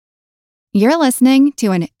You're listening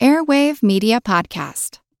to an Airwave Media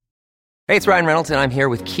Podcast. Hey, it's Ryan Reynolds, and I'm here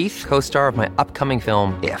with Keith, co-star of my upcoming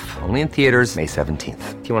film, If, only in theaters May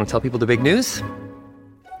 17th. Do you want to tell people the big news?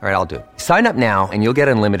 All right, I'll do it. Sign up now and you'll get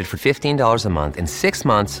unlimited for $15 a month and 6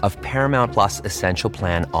 months of Paramount Plus Essential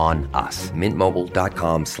Plan on us.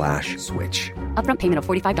 MintMobile.com/switch. Upfront payment of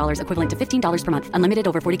 $45 equivalent to $15 per month. Unlimited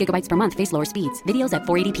over 40 gigabytes per month. Face lower speeds. Videos at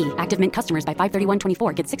 480p. Active Mint customers by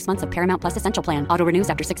 531.24 get 6 months of Paramount Plus Essential Plan. Auto renews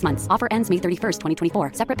after 6 months. Offer ends May 31st,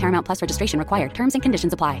 2024. Separate Paramount Plus registration required. Terms and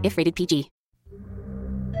conditions apply if rated PG.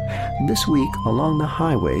 This week, along the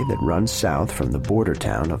highway that runs south from the border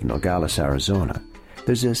town of Nogales, Arizona,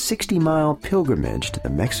 there's a 60-mile pilgrimage to the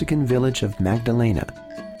Mexican village of Magdalena.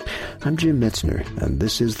 I'm Jim Metzner, and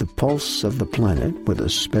this is the Pulse of the Planet with a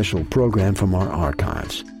special program from our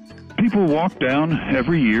archives. People walk down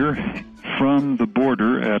every year from the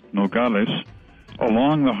border at Nogales,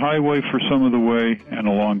 along the highway for some of the way, and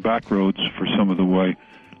along back roads for some of the way,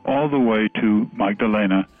 all the way to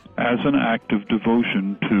Magdalena as an act of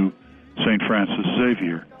devotion to St. Francis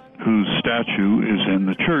Xavier, whose statue is in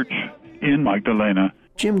the church in Magdalena.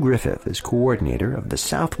 Jim Griffith is coordinator of the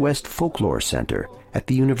Southwest Folklore Center at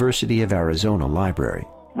the University of Arizona Library.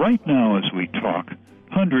 Right now, as we talk,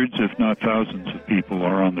 hundreds, if not thousands of people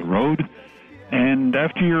are on the road, and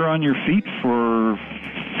after you're on your feet for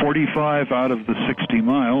 45 out of the 60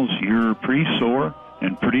 miles, you're pretty sore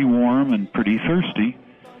and pretty warm and pretty thirsty.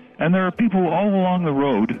 And there are people all along the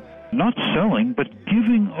road, not selling, but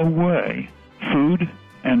giving away food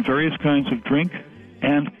and various kinds of drink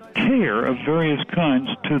and care of various kinds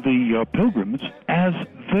to the pilgrims as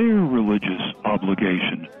their religious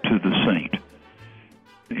obligation to the saint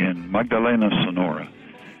in Magdalena, Sonora.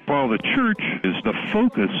 While the church is the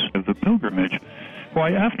focus of the pilgrimage,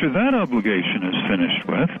 why, after that obligation is finished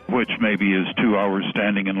with, which maybe is 2 hours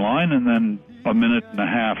standing in line and then a minute and a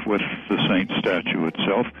half with the saint statue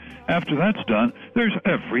itself, after that's done, there's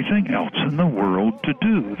everything else in the world to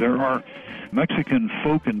do. There are Mexican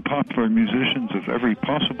folk and popular musicians of every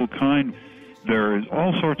possible kind. There is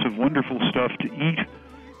all sorts of wonderful stuff to eat.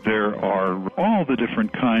 There are all the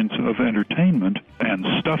different kinds of entertainment and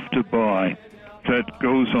stuff to buy that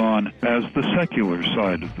goes on as the secular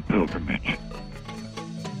side of the pilgrimage.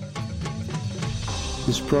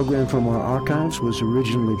 This program from our archives was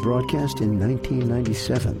originally broadcast in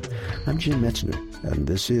 1997. I'm Jim Metzner, and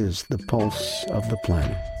this is the Pulse of the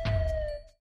Planet.